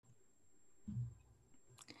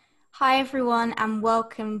Hi, everyone, and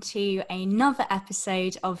welcome to another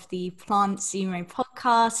episode of the Plant Sumo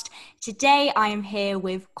podcast. Today, I am here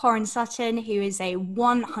with Korin Sutton, who is a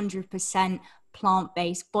 100%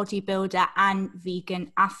 plant-based bodybuilder and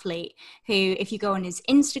vegan athlete, who, if you go on his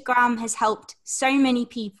Instagram, has helped so many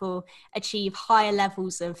people achieve higher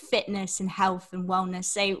levels of fitness and health and wellness.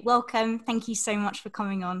 So welcome. Thank you so much for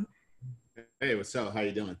coming on. Hey, what's up? How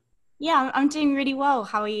you doing? Yeah, I'm doing really well.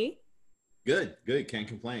 How are you? Good, good. Can't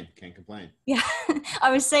complain. Can't complain. Yeah, I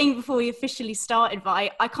was saying before we officially started,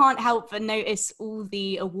 but I can't help but notice all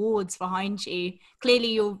the awards behind you.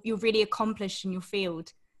 Clearly, you're really accomplished in your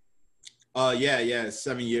field. Yeah.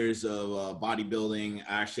 7 years of bodybuilding.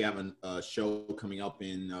 I actually have a show coming up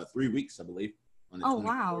in 3 weeks, I believe, on the Oh, 24th.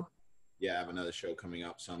 wow. Yeah, I have another show coming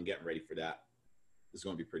up, so I'm getting ready for that. It's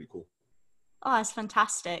going to be pretty cool. Oh, that's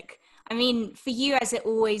fantastic. I mean, for you, has it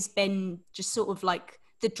always been just sort of like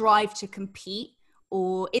the drive to compete?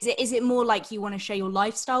 Or is it more like you want to share your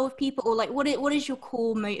lifestyle with people? Or like what is your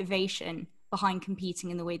core motivation behind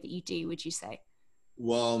competing in the way that you do, would you say?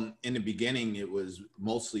 Well, in the beginning, it was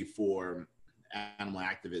mostly for animal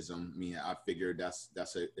activism. I mean, I figured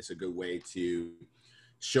it's a good way to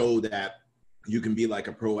show that you can be like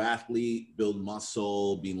a pro athlete, build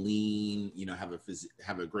muscle, be lean,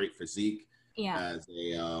 have a great physique Yeah.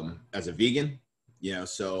 as a vegan,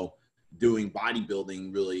 so doing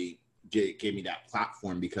bodybuilding really gave me that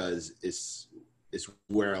platform because it's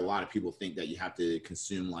where a lot of people think that you have to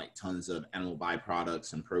consume like tons of animal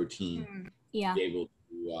byproducts and protein Mm. to Yeah. be able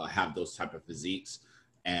to have those type of physiques.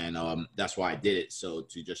 And that's why I did it. So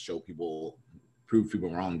to just prove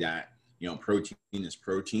people wrong that, protein is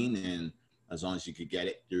protein. And as long as you could get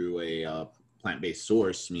it through a plant-based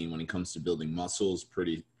source, I mean, when it comes to building muscles,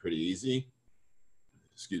 pretty easy.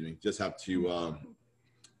 Excuse me. Just have to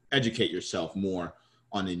educate yourself more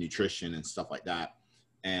on the nutrition and stuff like that.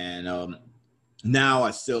 And now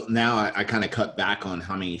I kind of cut back on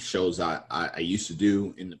how many shows I used to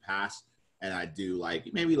do in the past, and I do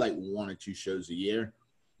like maybe like one or two shows a year,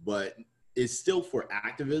 but it's still for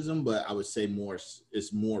activism, but I would say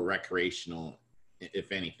it's more recreational,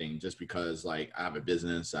 if anything, just because like I have a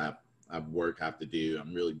business, I have work I have to do, I'm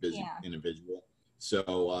a really busy Yeah. individual,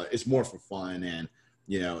 so it's more for fun. And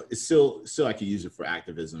it's still I could use it for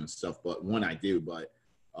activism and stuff, but when I do, but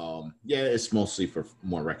yeah, it's mostly for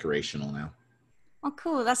more recreational now. Oh,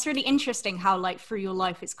 cool. That's really interesting how, like, through your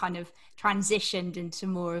life, it's kind of transitioned into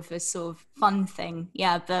more of a sort of fun thing.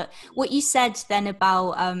 Yeah. But what you said then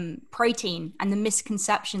about protein and the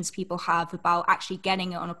misconceptions people have about actually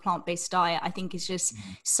getting it on a plant-based diet, I think is just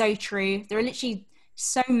so true. There are literally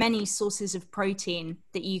so many sources of protein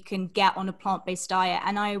that you can get on a plant-based diet.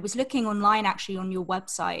 And I was looking online actually on your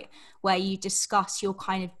website where you discuss your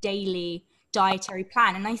kind of daily dietary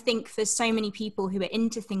plan. And I think for so many people who are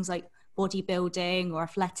into things like bodybuilding or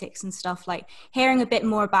athletics and stuff, like hearing a bit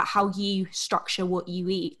more about how you structure what you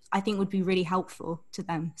eat, I think would be really helpful to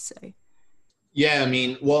them. So Yeah, I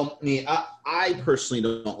mean, well, I personally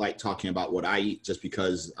don't like talking about what I eat just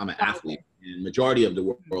because I'm an athlete and majority of the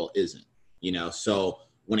world isn't, so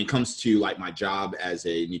when it comes to like my job as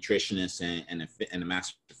a nutritionist and a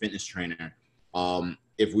master fitness trainer,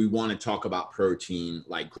 if we want to talk about protein,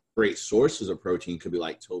 like great sources of protein could be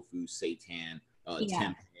like tofu, seitan,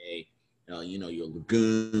 yeah. tempeh, your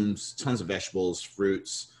legumes, tons of vegetables,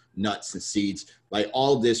 fruits, nuts, and seeds. Like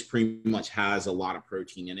all this pretty much has a lot of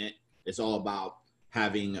protein in it. It's all about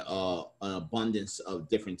having an abundance of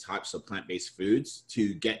different types of plant-based foods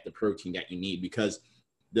to get the protein that you need. Because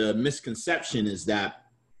the misconception is that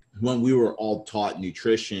when we were all taught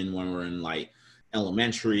nutrition, when we're in like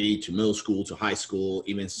elementary to middle school to high school,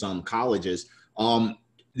 even some colleges,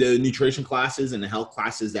 the nutrition classes and the health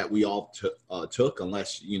classes that we all took,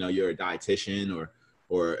 unless you're a dietitian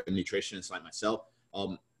or a nutritionist like myself,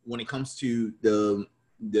 when it comes to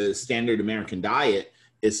the standard American diet,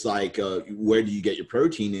 it's like where do you get your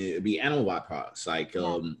protein? It'd be animal byproducts. Like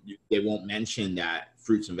Yeah. they won't mention that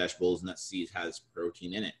fruits and vegetables, nuts, seeds has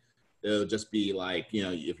protein in it. It'll just be like,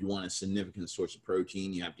 if you want a significant source of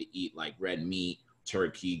protein, you have to eat like red meat,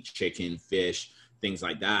 turkey, chicken, fish, things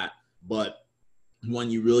like that. But when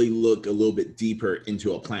you really look a little bit deeper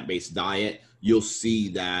into a plant-based diet, you'll see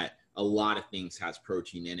that a lot of things has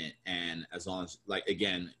protein in it. And as long as, like,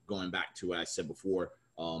 again, going back to what I said before,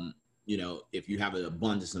 if you have an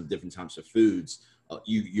abundance of different types of foods,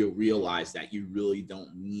 you'll realize that you really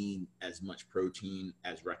don't need as much protein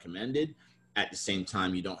as recommended. At the same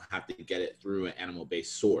time, you don't have to get it through an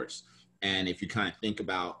animal-based source. And if you kind of think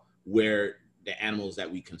about where the animals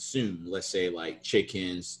that we consume, let's say like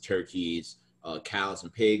chickens, turkeys, cows,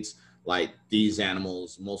 and pigs, like these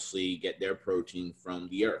animals mostly get their protein from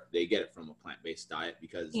the earth. They get it from a plant-based diet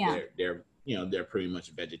because Yeah. they're pretty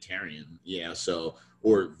much vegetarian. Yeah. So,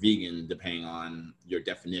 or vegan, depending on your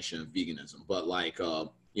definition of veganism. But like,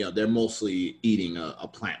 they're mostly eating a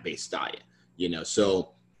plant-based diet,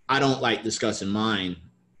 so I don't like discussing mine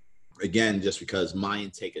again, just because my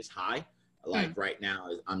intake is high. Like right now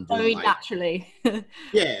I'm doing Very like, naturally.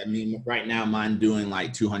 yeah, I mean, right now mine doing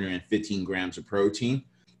like 215 grams of protein,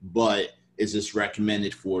 but is this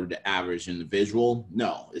recommended for the average individual?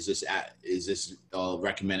 No. Is this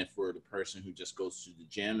recommended for the person who just goes to the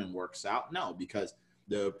gym and works out? No, because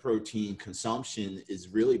the protein consumption is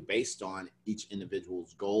really based on each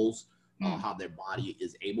individual's goals, how their body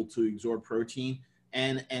is able to absorb protein,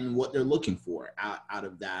 and what they're looking for out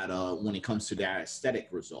of that when it comes to their aesthetic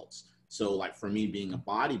results. So like for me being a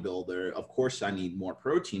bodybuilder, of course I need more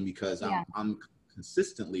protein because Yeah. I'm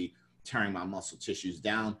consistently tearing my muscle tissues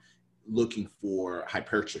down, looking for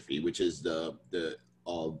hypertrophy, which is the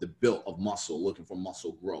build of muscle, looking for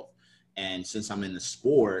muscle growth. And since I'm in the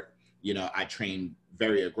sport, I train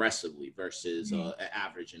very aggressively versus an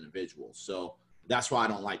average individual. So that's why I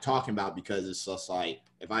don't like talking about, because it's just like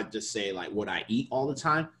if I just say like what I eat all the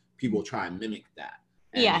time, people try and mimic that.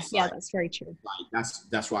 And Yeah, it's yeah, like, that's very true.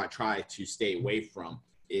 that's why I try to stay away from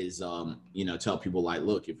is tell people like,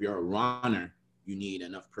 look, if you're a runner, you need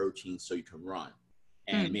enough protein so you can run,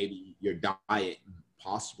 and maybe your diet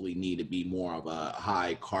possibly need to be more of a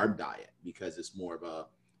high carb diet because it's more of a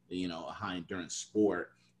high endurance sport.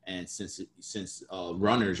 And since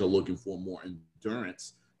runners are looking for more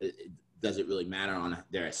endurance, does it really matter on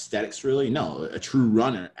their aesthetics? Really, no. A true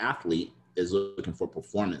runner athlete is looking for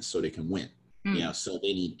performance so they can win. So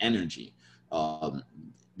they need energy.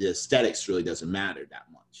 The aesthetics really doesn't matter that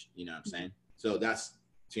much. You know what I'm saying? So that's,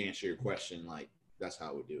 to answer your question, like that's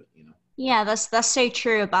how we do it. Yeah, that's so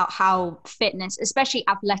true about how fitness, especially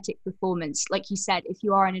athletic performance, like you said, if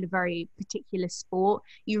you are in a very particular sport,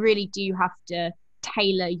 you really do have to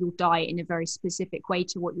tailor your diet in a very specific way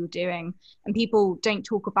to what you're doing. And people don't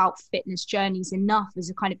talk about fitness journeys enough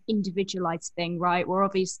as a kind of individualized thing, right? Where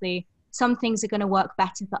obviously some things are going to work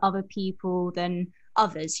better for other people than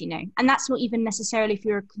others. And that's not even necessarily if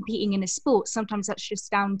you're competing in a sport. Sometimes that's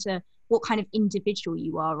just down to what kind of individual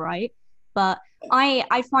you are, right? But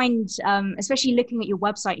I find, especially looking at your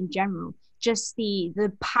website in general, just the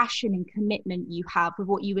passion and commitment you have with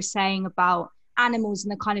what you were saying about animals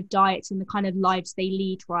and the kind of diets and the kind of lives they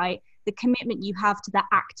lead, right? The commitment you have to the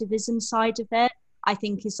activism side of it, I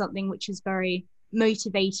think is something which is very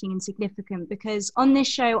motivating and significant, because on this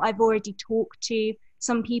show, I've already talked to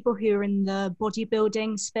some people who are in the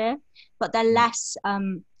bodybuilding sphere, but they're less,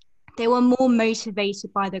 they were more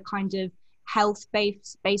motivated by the kind of health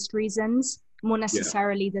based reasons more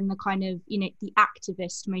necessarily than the kind of the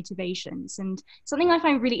activist motivations. And something I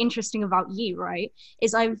find really interesting about you, right,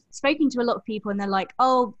 is I've spoken to a lot of people and they're like,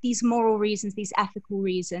 oh, these moral reasons, these ethical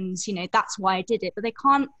reasons, that's why I did it, but they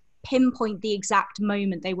can't pinpoint the exact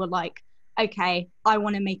moment they were like, okay, I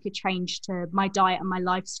want to make a change to my diet and my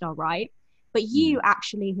lifestyle, right? But you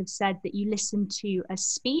actually have said that you listened to a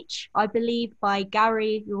speech, I believe, by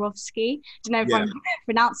Gary Yourofsky. I don't know if I'm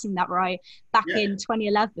pronouncing that right, back in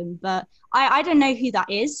 2011. But I don't know who that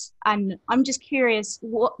is. And I'm just curious,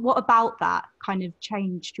 what about that kind of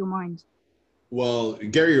changed your mind? Well,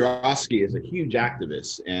 Gary Yourofsky is a huge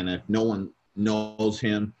activist, and if no one knows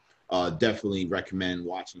him, definitely recommend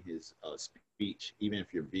watching his speech. Even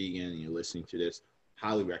if you're vegan and you're listening to this,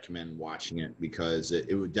 highly recommend watching it, because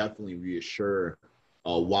it would definitely reassure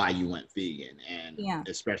why you went vegan. And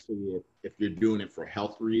especially if you're doing it for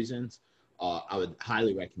health reasons, I would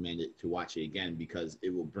highly recommend it to watch it again, because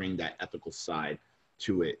it will bring that ethical side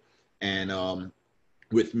to it. And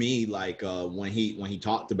with me, like when he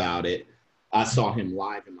talked about it, I saw him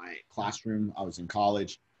live in my classroom. I was in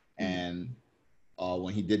college, and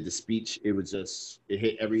when he did the speech, it was just, it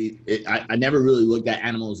hit I never really looked at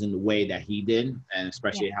animals in the way that he did, and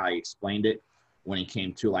especially how he explained it when it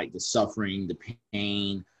came to like the suffering, the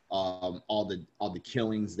pain, all the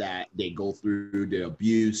killings that they go through, the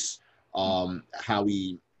abuse, how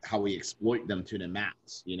we exploit them to the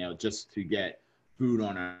max, just to get food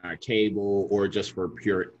on our table, or just for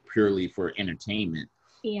purely for entertainment.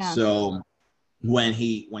 So when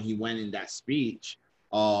he went in that speech,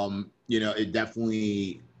 it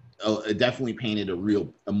definitely painted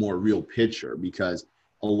a more real picture, because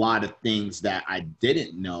a lot of things that I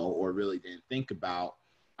didn't know or really didn't think about,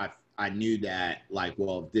 I knew that, like,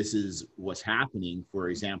 well, if this is what's happening, for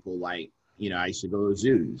example, like, I used to go to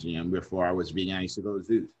zoos, before I was vegan, I used to go to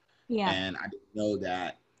zoos, and I didn't know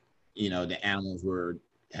that, the animals were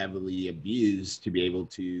heavily abused to be able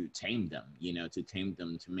to tame them, to tame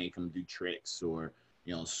them, to make them do tricks, or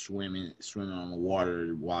swimming on the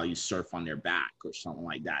water while you surf on their back or something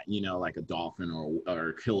like that, like a dolphin or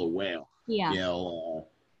a killer whale, Yeah.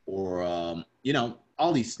 or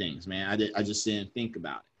all these things, man. I just didn't think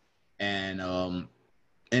about it.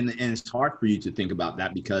 And it's hard for you to think about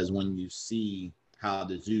that, because when you see how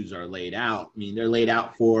the zoos are laid out, I mean, they're laid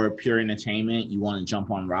out for pure entertainment. You want to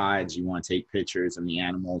jump on rides, you want to take pictures of the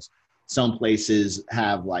animals. Some places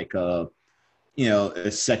have like a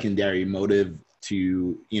secondary motive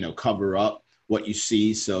to, cover up what you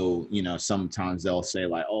see. So, sometimes they'll say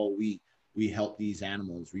like, oh, we help these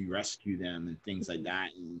animals, we rescue them and things like that.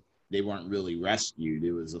 And they weren't really rescued.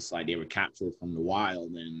 It was just like they were captured from the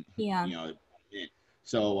wild, and, Yeah.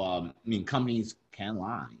 So, I mean, companies can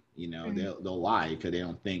lie, they'll lie because they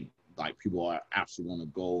don't think like people are actually going to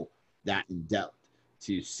go that in depth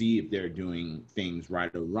to see if they're doing things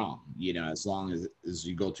right or wrong. As long as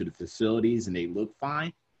you go to the facilities and they look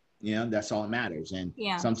fine, that's all that matters. And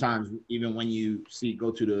Yeah. sometimes even when you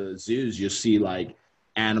go to the zoos, you'll see like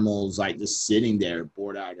animals like just sitting there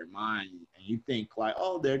bored out of their mind, and you think like,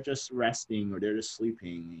 oh, they're just resting or they're just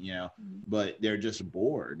sleeping, but they're just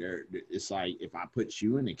bored. It's like, if I put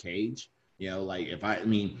you in a cage, like I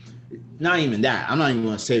mean, not even that, I'm not even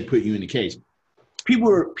going to say put you in a cage. People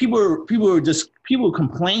were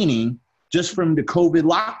complaining just from the COVID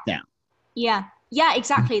lockdown. Yeah. Yeah,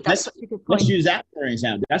 exactly. That's such a good point. Let's use that for an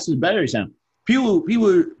example. That's a better example. People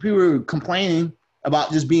were complaining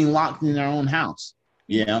about just being locked in their own house,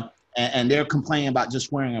 and they're complaining about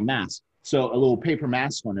just wearing a mask. So a little paper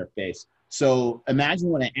mask on their face. So imagine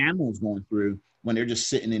what an animal's going through when they're just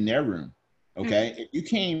sitting in their room. Okay. If you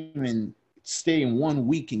came and stay in 1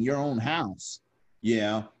 week in your own house,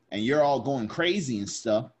 and you're all going crazy and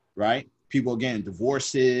stuff, right? People are getting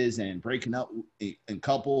divorces and breaking up in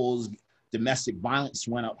couples. Domestic violence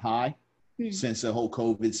went up high since the whole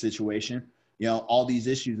COVID situation. All these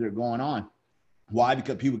issues are going on. Why?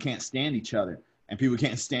 Because people can't stand each other, and people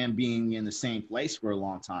can't stand being in the same place for a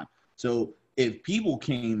long time. So if people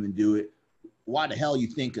came and do it, why the hell you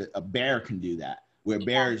think a bear can do that? Where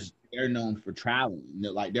bears, they're known for traveling.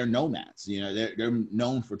 They're nomads. They're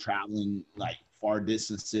known for traveling like far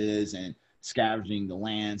distances and scavenging the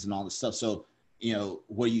lands and all this stuff. So,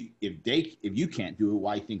 if you can't do it,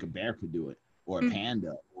 why you think a bear could do it, or a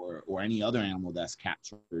panda, or any other animal that's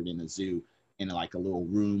captured in a zoo in like a little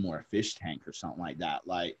room or a fish tank or something like that?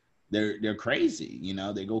 Like they're crazy.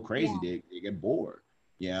 They go crazy. Yeah. They get bored.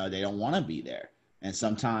 They don't want to be there. And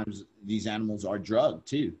sometimes these animals are drugged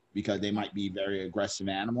too, because they might be very aggressive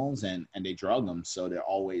animals, and they drug them. So they're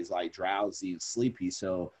always like drowsy and sleepy.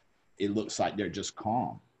 So it looks like they're just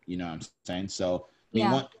calm. You know what I'm saying? So, I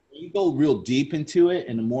mean, when you go real deep into it,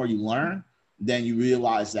 and the more you learn, then you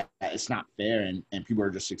realize that it's not fair, and people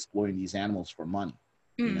are just exploiting these animals for money.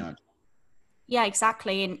 Yeah,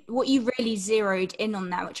 exactly. And what you really zeroed in on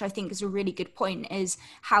there, which I think is a really good point, is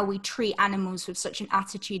how we treat animals with such an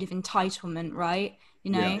attitude of entitlement, right?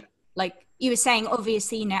 Like you were saying,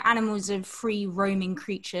 obviously, animals are free roaming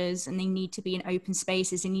creatures, and they need to be in open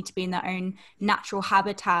spaces. They need to be in their own natural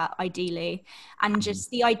habitat, ideally. And just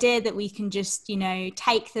the idea that we can just,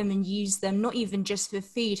 take them and use them, not even just for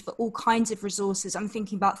food, for all kinds of resources. I'm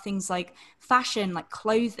thinking about things like fashion, like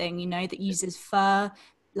clothing, that uses fur,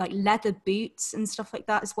 like leather boots and stuff like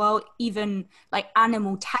that as well. Even like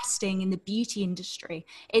animal testing in the beauty industry.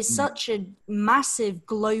 It's such a massive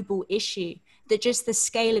global issue that just the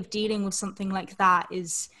scale of dealing with something like that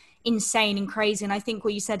is insane and crazy. And I think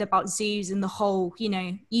what you said about zoos and the whole,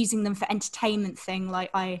 using them for entertainment thing,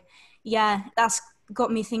 that's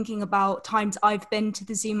got me thinking about times I've been to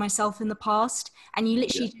the zoo myself in the past, and you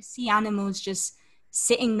literally just see animals just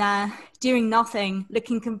sitting there doing nothing,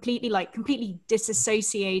 looking completely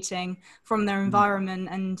disassociating from their environment.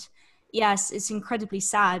 And yes, it's incredibly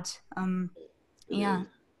sad.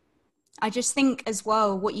 I just think as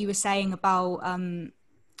well what you were saying about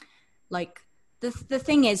like the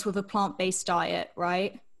thing is with a plant-based diet,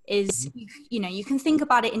 right, is you can think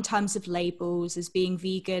about it in terms of labels as being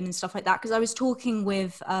vegan and stuff like that. Because I was talking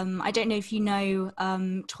with I don't know if you know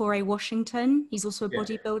Torre Washington. He's also a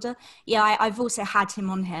bodybuilder. I've also had him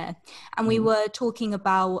on here, and we were talking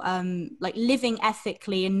about like living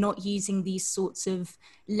ethically and not using these sorts of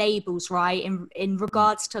labels, right, in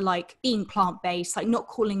regards to like being plant-based, like not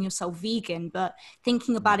calling yourself vegan, but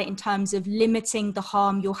thinking about it in terms of limiting the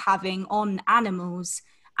harm you're having on animals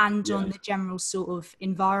and on the general sort of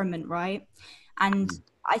environment, right? And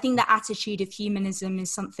I think the attitude of humanism is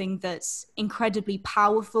something that's incredibly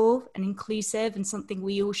powerful and inclusive, and something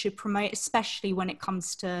we all should promote, especially when it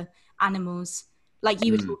comes to animals. like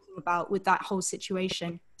you were talking about with that whole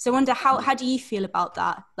situation. So I wonder how do you feel about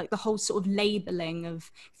that? Like the whole sort of labeling of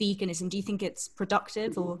veganism. Do you think it's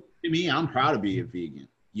productive or? To me, I'm proud to be a vegan,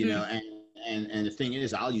 you know, and the thing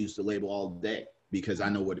is, I'll use the label all day because I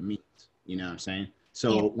know what it means. You know what I'm saying?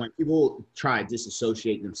 So when people try to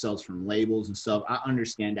disassociate themselves from labels and stuff, I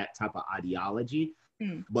understand that type of ideology.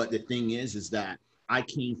 But the thing is that I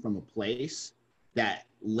came from a place that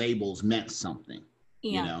labels meant something,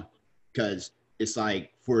 you know, because it's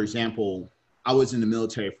like, for example, I was in the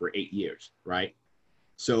military for 8 years, right?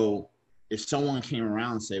 So if someone came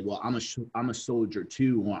around and said, well, I'm a soldier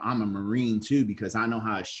too, or I'm a Marine too, because I know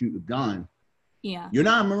how to shoot a gun. Yeah. You're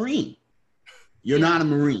not a Marine. You're not a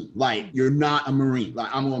Marine. Like, you're not a Marine. Like,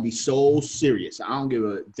 I'm going to be so serious. I don't give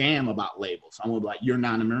a damn about labels. I'm going to be like, you're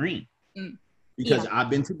not a Marine. Because I've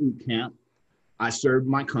been to boot camp. I served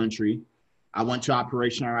my country. I went to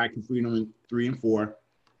Operation Iraqi Freedom 3 and 4.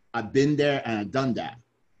 I've been there and I've done that.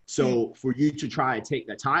 So for you to try to take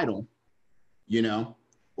the title, you know,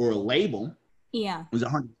 or a label, was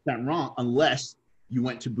 100% wrong unless you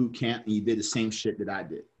went to boot camp and you did the same shit that I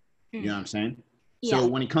did. You know what I'm saying? So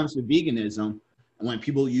when it comes to veganism, when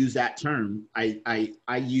people use that term, I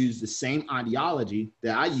use the same ideology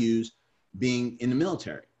that I use being in the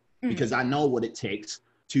military because I know what it takes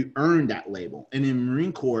to earn that label. And in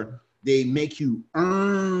Marine Corps, they make you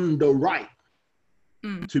earn the right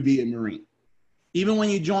to be a Marine. Even when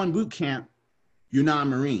you join boot camp, you're not a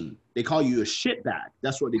Marine. They call you a shitbag.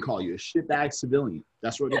 That's what they call you, a shitbag civilian.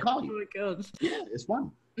 That's what they call you. Oh my God. Yeah, it's funny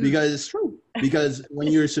because it's true. Because when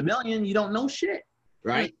you're a civilian, you don't know shit,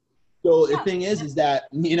 right? So the thing is that,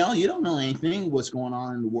 you know, you don't know anything what's going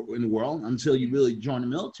on in the world until you really join the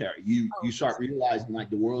military. You start realizing like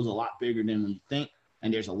the world's a lot bigger than when you think,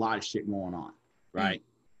 and there's a lot of shit going on, right?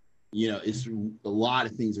 You know, it's a lot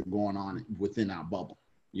of things are going on within our bubble.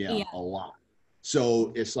 Yeah, a lot.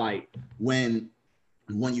 So it's like when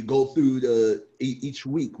you go through each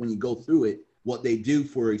week, when you go through it, what they do,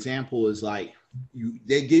 for example, is like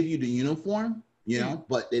they give you the uniform, you know,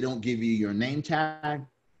 but they don't give you your name tag.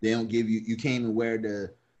 They don't give you can't even wear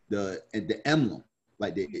the emblem,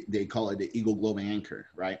 like they call it the Eagle Globe and Anchor,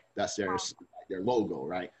 right? That's their logo,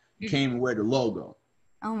 right? You can't even wear the logo.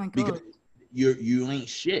 Oh my God. Because you ain't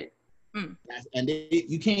shit. And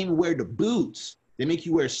you can't even wear the boots. They make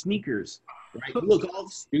you wear sneakers, right? You look all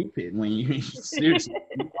stupid when you seriously,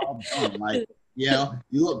 you look all dumb. Like, you know,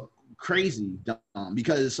 you look crazy dumb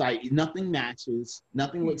because it's like nothing matches,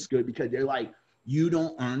 nothing looks good because they're like, you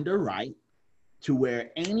don't earn the right to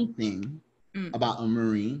wear anything about a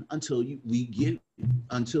Marine until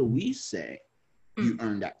we say you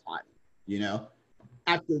earn that title, you know?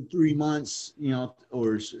 After 3 months, you know,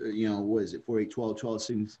 or, you know, what is it, 4, 8, 12, 12,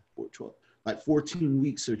 6, 4, 12, like 14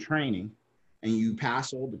 weeks of training and you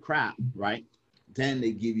pass all the crap, right? Then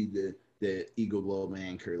they give you the Eagle Globe and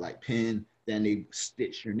Anchor, like pin, then they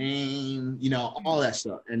stitch your name, you know, all that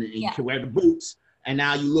stuff. And then you can wear the boots and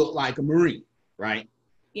now you look like a Marine, right?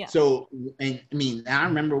 Yeah. So, and I mean, I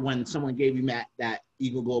remember when someone gave me that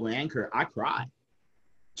Eagle Globe and Anchor, I cried.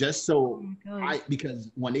 Just so because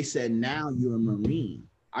when they said, now you're a Marine,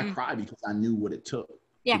 I cried because I knew what it took.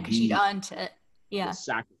 Yeah, because you'd earned it. Yeah. The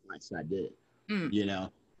sacrifice I did, you know?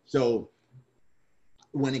 So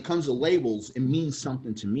when it comes to labels, it means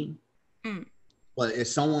something to me. But if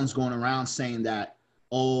someone's going around saying that,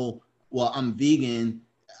 oh, well, I'm vegan,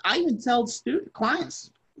 I even tell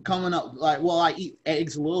clients coming up like, well, I eat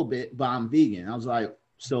eggs a little bit, but I'm vegan. I was like,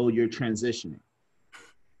 so you're transitioning.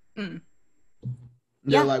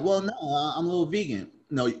 They're like, well, no, I'm a little vegan.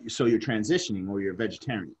 No, so you're transitioning or you're a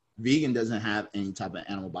vegetarian. Vegan doesn't have any type of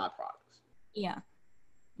animal byproducts. Yeah.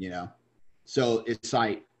 You know? So it's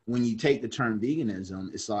like, when you take the term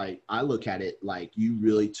veganism, it's like, I look at it like you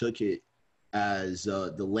really took it as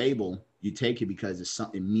the label. You take it because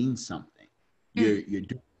it means something. You're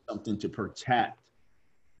doing something to protect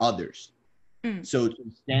others. So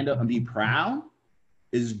to stand up and be proud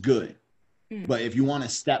is good. But if you want to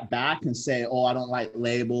step back and say, oh, I don't like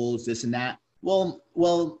labels, this and that, well,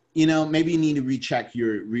 you know, maybe you need to recheck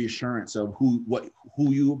your reassurance of who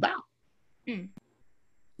you about.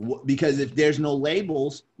 Because if there's no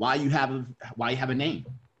labels, why you have a name?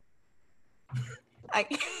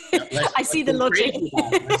 I see the logic.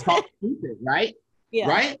 Let's talk stupid, right? Yeah.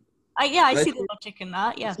 Right? I see the logic in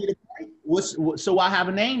that. Yeah. So why have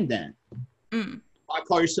a name then? Why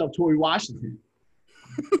call yourself Tory Washington?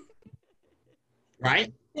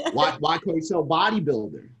 Right? Why call yourself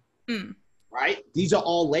bodybuilder? Right? These are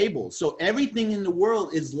all labels. So everything in the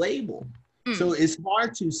world is labeled. So it's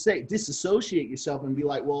hard to disassociate yourself and be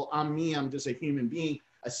like, well, I'm me. I'm just a human being,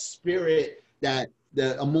 a spirit that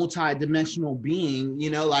a multi-dimensional being,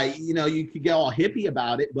 like, you could get all hippie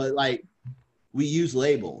about it, but like we use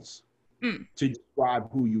labels to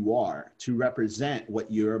describe who you are, to represent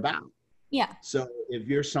what you're about. Yeah. So if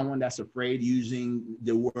you're someone that's afraid using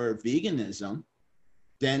the word veganism,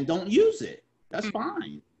 then don't use it. That's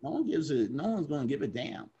fine. No one's going to give a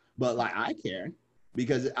damn. But like, I care,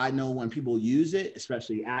 because I know when people use it,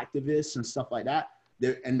 especially activists and stuff like that,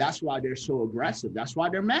 and that's why they're so aggressive. That's why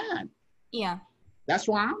they're mad. Yeah. That's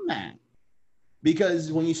why I'm mad.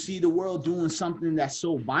 Because when you see the world doing something that's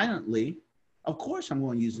so violently, of course I'm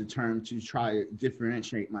going to use the term to try to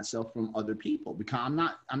differentiate myself from other people, because I'm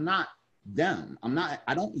not them.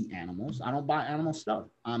 I don't eat animals. I don't buy animal stuff.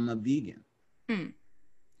 I'm a vegan.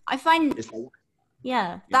 I find It's like,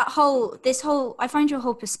 yeah, yeah. I find your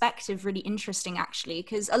whole perspective really interesting, actually,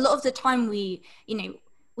 because a lot of the time we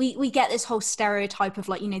get this whole stereotype of,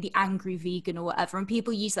 like, the angry vegan or whatever, and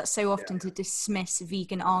people use that so often to dismiss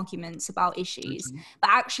vegan arguments about issues.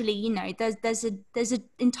 But actually, there's a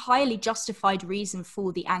entirely justified reason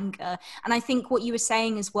for the anger. And I think what you were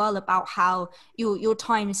saying as well about how your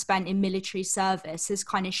time spent in military service has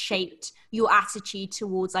kind of shaped your attitude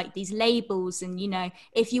towards, like, these labels. And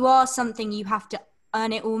if you are something, you have to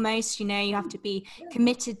earn it almost. You have to be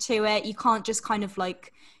committed to it. You can't just kind of,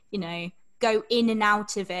 like, go in and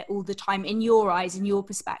out of it all the time. In your eyes, in your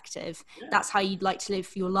perspective, that's how you'd like to live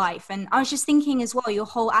for your life. And I was just thinking as well, your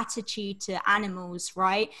whole attitude to animals,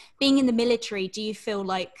 right? Being in the military, do you feel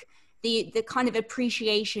like the kind of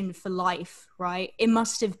appreciation for life, right? It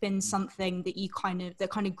must have been something that that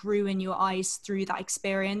kind of grew in your eyes through that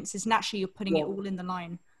experience. Is naturally you're putting it all in the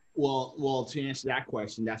line. Well, to answer that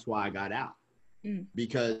question, that's why I got out.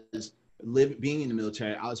 Because being in the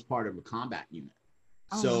military, I was part of a combat unit.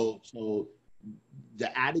 So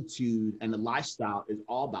the attitude and the lifestyle is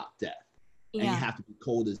all about death. And you have to be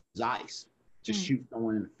cold as ice to shoot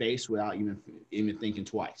someone in the face without even thinking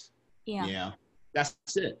twice. Yeah. That's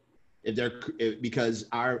it. Because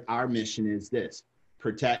our mission is this: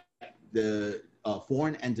 protect the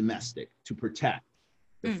foreign and domestic, to protect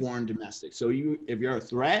the foreign domestic. So if you're a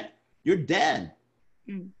threat, you're dead.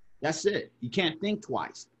 That's it. You can't think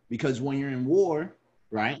twice, because when you're in war,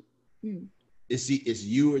 right? It's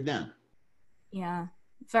you or them. Yeah.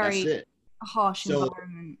 Very That's it. Harsh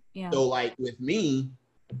environment. Yeah. So like with me,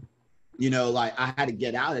 like I had to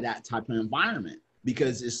get out of that type of environment,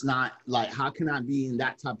 because it's not like, how can I be in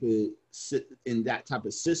that type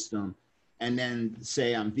of system and then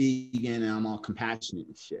say I'm vegan and I'm all compassionate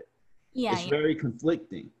and shit? Yeah. It's very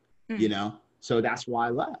conflicting, So that's why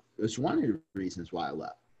I left. It's one of the reasons why I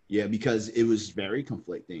left. Yeah, because it was very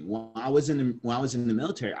conflicting. When I was in the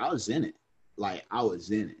military, I was in it. Like, I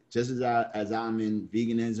was in it, just as I'm in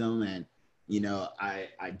veganism, and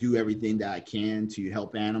I do everything that I can to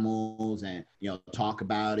help animals and talk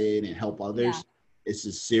about it and help others. Yeah. It's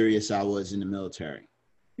as serious I was in the military.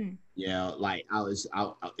 Like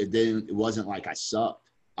it wasn't like I sucked.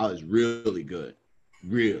 I was really good,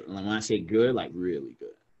 and when I say good, like really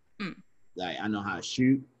good. Like, I know how to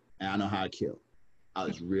shoot and I know how to kill. I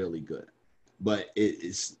was really good, but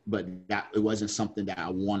it wasn't something that I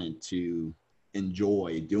wanted to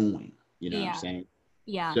enjoy doing, what I'm saying?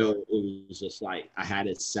 Yeah. So it was just like, I had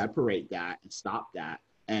to separate that and stop that.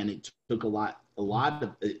 And it took a lot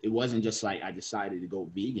of, it wasn't just like I decided to go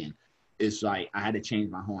vegan. It's like, I had to change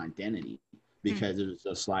my whole identity, because it was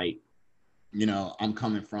just like, I'm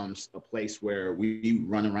coming from a place where we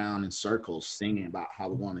run around in circles singing about how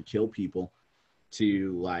we want to kill people,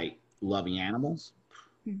 to like loving animals.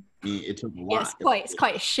 It took a lot. Yeah, it's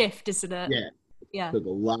quite a shift, isn't it? Yeah. It took a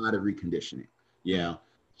lot of reconditioning. Yeah.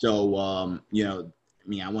 So,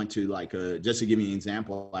 I went to like just to give you an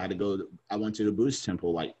example, I went to the Buddhist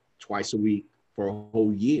temple like twice a week for a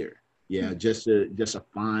whole year. Yeah. Just to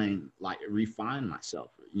refine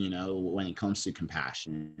myself, when it comes to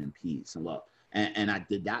compassion and peace and love. And I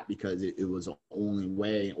did that because it was the only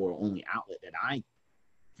way, or only outlet that I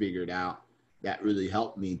figured out that really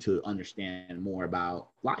helped me to understand more about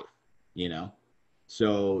life,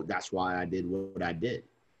 So that's why I did what I did,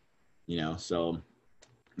 So,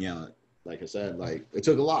 like I said, like, it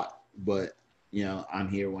took a lot, but, I'm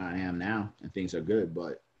here where I am now and things are good.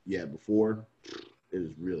 But yeah, before, it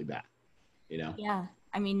was really bad, Yeah.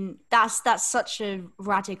 I mean, that's such a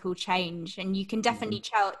radical change, and you can definitely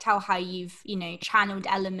tell how you've, channeled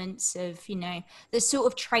elements of, the sort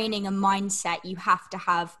of training and mindset you have to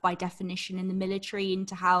have by definition in the military,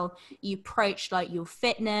 into how you approach like your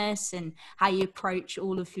fitness and how you approach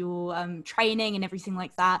all of your training and everything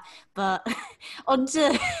like that. But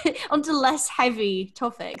onto less heavy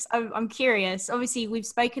topics. I'm curious. Obviously, we've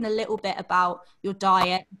spoken a little bit about your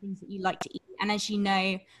diet and things that you like to eat And as you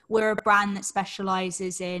know, we're a brand that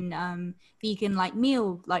specializes in vegan like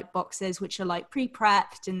meal like boxes, which are like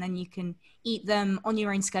pre-prepped, and then you can eat them on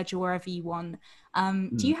your own schedule wherever you want. Do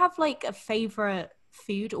Mm. you have like a favorite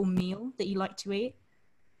food or meal that you like to eat?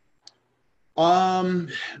 I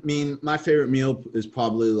mean, my favorite meal is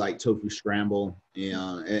probably like tofu scramble. You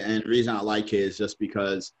know, and the reason I like it is just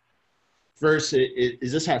because first, it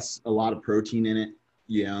just has a lot of protein in it.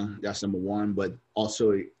 Yeah, that's number one. But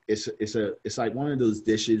also, it's like one of those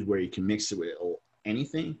dishes where you can mix it with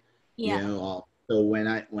anything. You Yeah. know, so when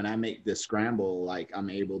I make the scramble, like I'm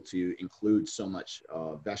able to include so much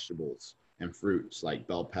vegetables and fruits like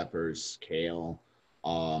bell peppers, kale,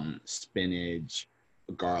 spinach,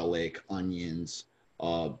 garlic, onions,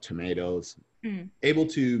 tomatoes. Mm. Able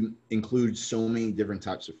to include so many different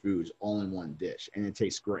types of foods all in one dish, and it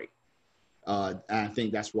tastes great. I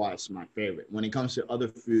think that's why it's my favorite. When it comes to other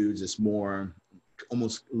foods, it's more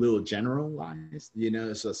almost a little generalized. You know,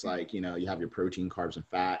 it's just like, you know, you have your protein, carbs, and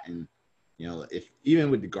fat, and you know, if even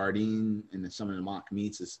with the Gardein and some of the mock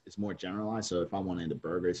meats, it's more generalized. So if I wanted a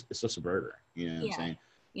burger, it's just a burger. You know what I'm Yeah. saying?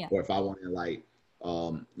 Yeah. Or if I wanted like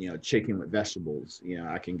you know, chicken with vegetables, you know,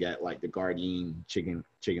 I can get like the Gardein chicken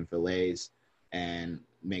fillets and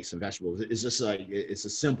make some vegetables. It's just like it's a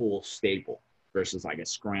simple staple versus like a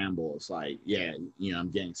scramble. It's like, yeah, you know, I'm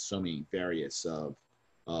getting so many various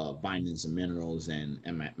vitamins and minerals and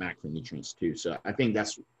macronutrients too. So I think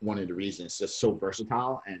that's one of the reasons it's just so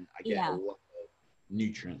versatile, and I get a Yeah. lot of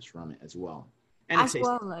nutrients from it as well. And it As tastes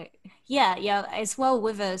well, like yeah, yeah, as well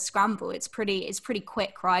with a scramble, it's pretty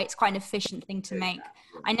quick, right? It's quite an efficient thing to good. make.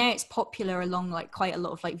 I know it's popular along like quite a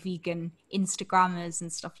lot of like vegan Instagrammers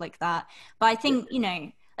and stuff like that. But I Yeah.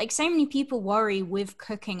 think, like so many people worry with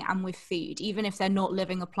cooking and with food, even if they're not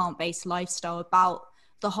living a plant-based lifestyle, about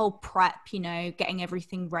the whole prep, getting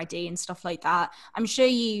everything ready and stuff like that. I'm sure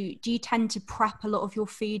you tend to prep a lot of your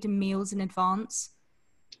food and meals in advance?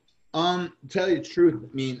 Tell you the truth,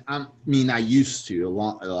 I used to a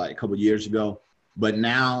long like a couple of years ago, but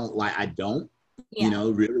now like I don't. You Yeah.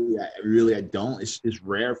 know, really I don't. It's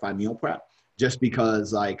rare if I meal prep, just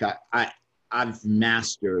because like I've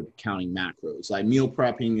mastered counting macros. Like meal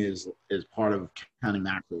prepping is part of counting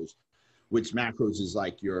macros, which macros is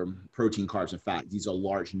like your protein, carbs, and fat. These are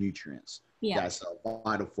large nutrients Yeah. that's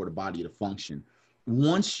vital for the body to function.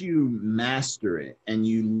 Once you master it and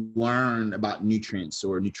you learn about nutrients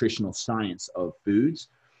or nutritional science of foods,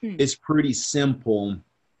 Hmm. it's pretty simple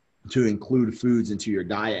to include foods into your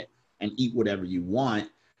diet and eat whatever you want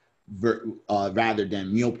rather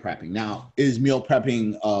than meal prepping. Now, is meal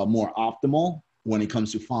prepping more optimal when it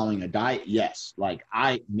comes to following a diet? Yes. Like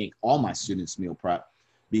I make all my students meal prep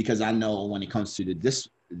because I know when it comes to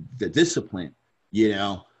the discipline, you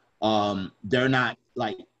know, they're not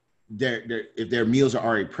like they're if their meals are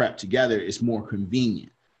already prepped together, it's more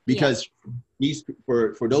convenient Yeah. because these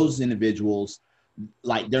for those individuals,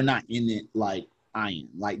 like they're not in it like I am.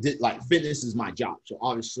 Like fitness is my job, so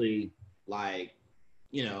obviously, like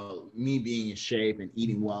you know, me being in shape and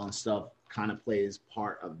eating well and stuff kind of plays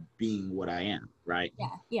part of being what I am, right? Yeah.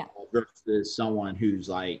 Yeah. Versus someone who's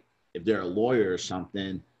like, if they're a lawyer or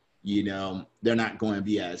something, you know, they're not going to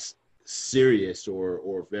be as serious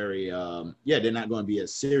or very, yeah, they're not going to be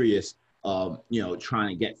as serious, you know, trying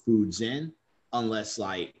to get foods in unless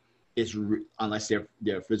like unless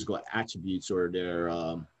their physical attributes or their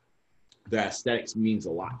aesthetics means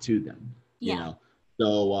a lot to them, you Yeah. know.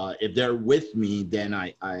 So if they're with me, then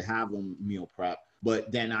I have them meal prep.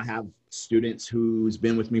 But then I have students who's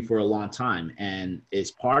been with me for a long time and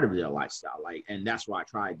it's part of their lifestyle. Like, and that's what I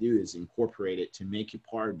try to do is incorporate it to make it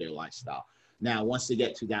part of their lifestyle. Now, once they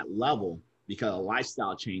get to that level, because a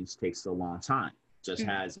lifestyle change takes a long time, just Mm.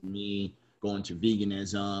 has me going to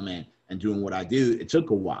veganism and doing what I do, it took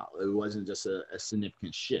a while. It wasn't just a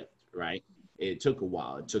significant shift, right? It took a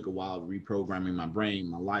while. It took a while reprogramming my brain,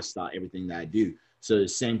 my lifestyle, everything that I do. So the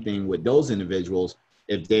same thing with those individuals.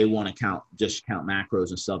 If they want to just count macros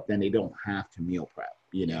and stuff, then they don't have to meal prep,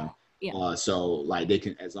 you Yeah. know. Yeah. So like they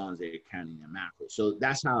can, as long as they're counting their macros. So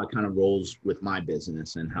that's how it kind of rolls with my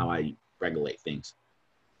business and how I regulate things.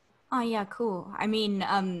 Oh yeah, cool. I mean,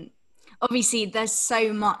 obviously there's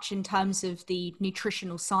so much in terms of the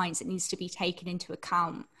nutritional science that needs to be taken into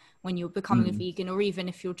account when you're becoming a Mm-hmm. vegan, or even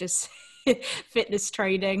if you're just fitness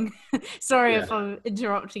training. Sorry Yeah. if I'm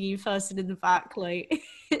interrupting you first and in the back, like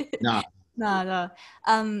Nah. no,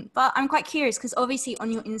 no. But I'm quite curious because obviously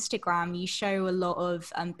on your Instagram you show a lot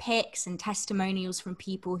of pics and testimonials from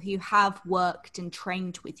people who have worked and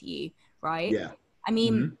trained with you, right? Yeah. I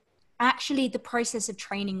mean, Mm-hmm. actually the process of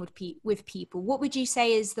training with people, what would you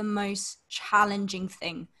say is the most challenging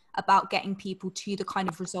thing about getting people to the kind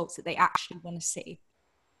of results that they actually want to see?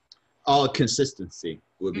 Consistency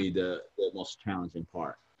would be the most challenging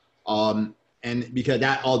part. And because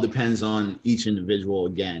that all depends on each individual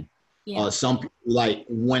again. Yeah. Some people, like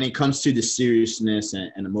when it comes to the seriousness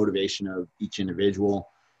and the motivation of each individual,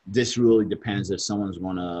 this really depends if someone's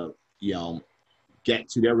going to, get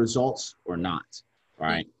to their results or not.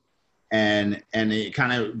 Right. And it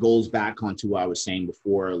kind of goes back onto what I was saying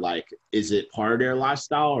before, like, is it part of their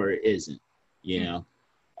lifestyle or it isn't?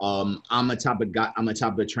 I'm a type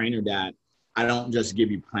of trainer that I don't just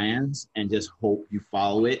give you plans and just hope you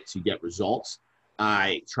follow it to get results.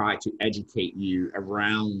 I try to educate you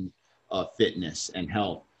around fitness and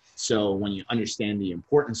health. So when you understand the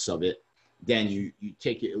importance of it, then you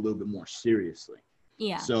take it a little bit more seriously.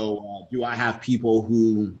 Yeah. So do I have people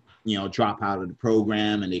who, drop out of the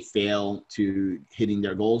program and they fail to hitting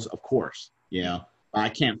their goals? Of course, I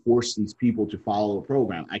can't force these people to follow a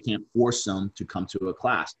program. I can't force them to come to a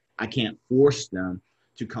class. I can't force them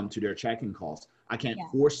to come to their check-in calls. I can't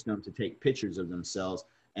force them to take pictures of themselves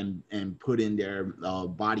and put in their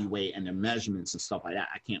body weight and their measurements and stuff like that.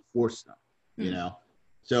 I can't force them,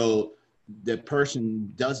 So the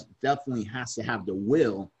person definitely has to have the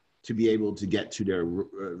will to be able to get to their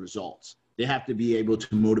results. They have to be able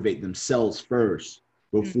to motivate themselves first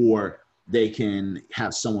before they can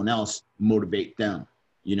have someone else motivate them.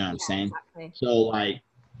 You know what I'm saying? Exactly. So like,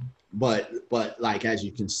 but like, as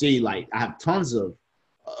you can see, like I have tons of,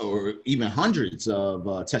 or even hundreds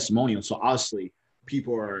of testimonials. So obviously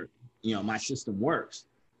people are, my system works,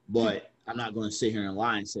 but I'm not going to sit here and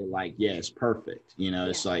lie and say like, yeah, it's perfect.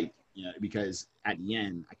 It's like, because at the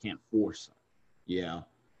end I can't force them,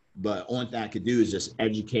 But only thing I could do is just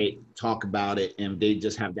educate, talk about it, and they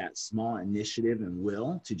just have that small initiative and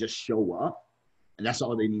will to just show up. And that's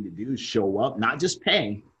all they need to do is show up, not just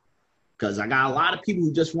pay. Because I got a lot of people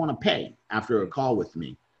who just want to pay after a call with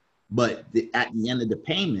me. But at the end of the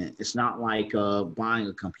payment, it's not like buying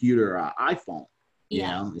a computer or an iPhone.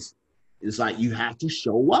 It's like you have to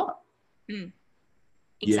show up.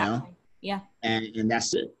 Exactly. Yeah. And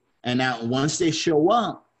that's it. And now once they show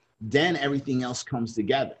up, then everything else comes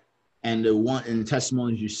together. And the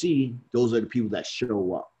testimonies you see, those are the people that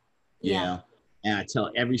show up. And I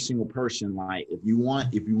tell every single person, like, if you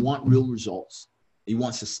want real results, you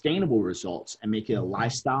want sustainable results, and make it a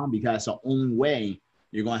lifestyle, because that's the only way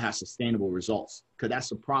you're going to have sustainable results. Because that's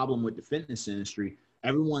the problem with the fitness industry.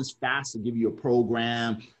 Everyone's fast to give you a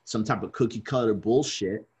program, some type of cookie cutter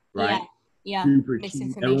bullshit, right? Yeah. Super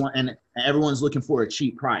cheap. Everyone's looking for a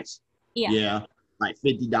cheap price. Like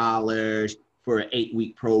 $50 for an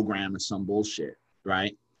 8-week program or some bullshit,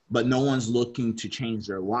 right? But no one's looking to change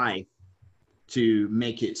their life to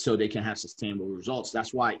make it so they can have sustainable results.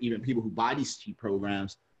 That's why even people who buy these cheap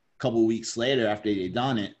programs, a couple of weeks later after they've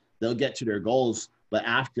done it, they'll get to their goals, but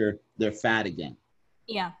after they're fat again.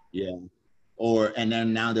 And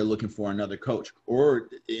then now they're looking for another coach, or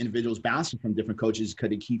the individuals bouncing from different coaches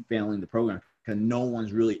because they keep failing the program because no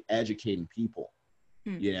one's really educating people,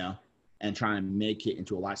 and trying to make it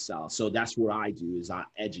into a lifestyle. So that's what I do, is I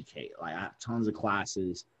educate. Like, I have tons of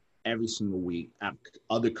classes every single week. I have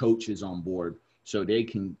other coaches on board, so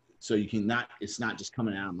it's not just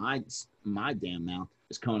coming out of my damn mouth.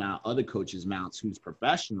 It's coming out of other coaches' mouths who's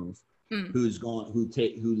professionals, who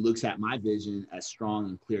looks at my vision as strong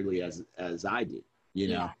and clearly as I do,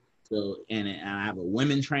 So, and I have a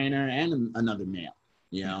women trainer and another male,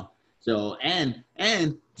 So, and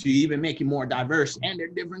to even make it more diverse, and they're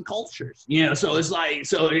different cultures, so it's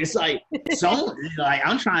like,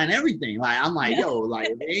 I'm trying everything. Like, I'm like, yo, like,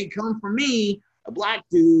 if it ain't come from me, a black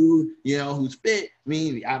dude, who's fit,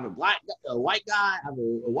 I have a white guy, I have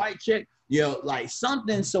a white chick, like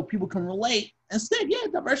something so people can relate. Instead,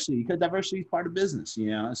 diversity, because diversity is part of business,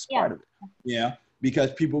 it's part of it,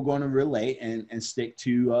 because people are going to relate and stick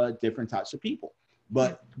to different types of people.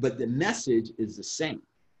 But the message is the same.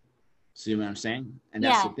 See what I'm saying? And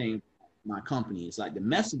that's the thing. My company is like, the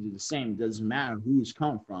message is the same. It doesn't matter who it's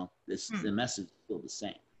come from. The message is still the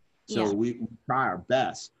same. So we try our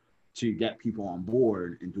best to get people on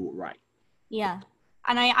board and do it right. Yeah.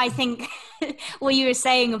 And I think what you were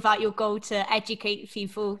saying about your goal to educate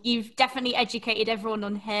people, you've definitely educated everyone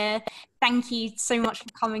on here. Thank you so much for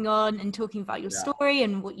coming on and talking about your story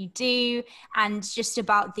and what you do, and just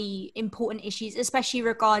about the important issues, especially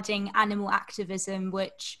regarding animal activism,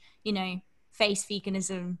 which, face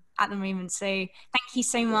veganism at the moment. So thank you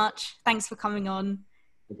so much. Thanks for coming on.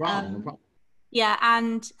 No problem. Yeah,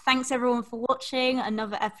 and thanks everyone for watching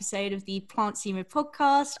another episode of the Plant Seamer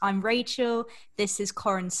podcast. I'm Rachel. This is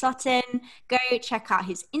Korin Sutton. Go check out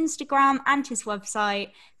his Instagram and his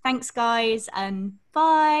website. Thanks, guys, and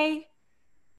bye.